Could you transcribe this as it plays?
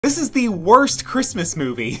This is the worst Christmas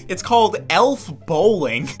movie. It's called Elf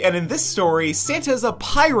Bowling, and in this story, Santa's a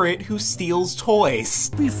pirate who steals toys.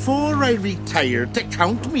 Before I retire to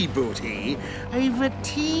count me booty, I've a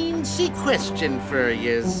teensy question for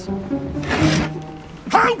yous.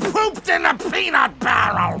 Who pooped in a peanut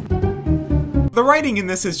barrel? The writing in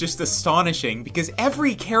this is just astonishing because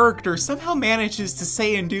every character somehow manages to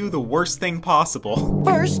say and do the worst thing possible.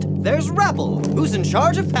 First, there's Rebel, who's in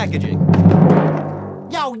charge of packaging.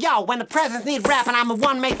 Yo, when the presents need wrapping, I'm the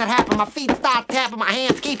one make that happen. My feet start tapping, my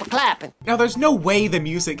hands keep a-clapping. Now there's no way the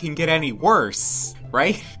music can get any worse,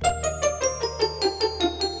 right?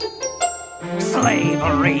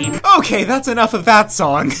 Slavery. Okay, that's enough of that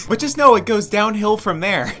song. But just know it goes downhill from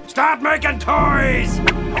there. Start making toys!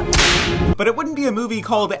 But it wouldn't be a movie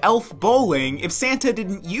called Elf Bowling if Santa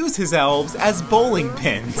didn't use his elves as bowling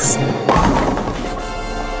pins.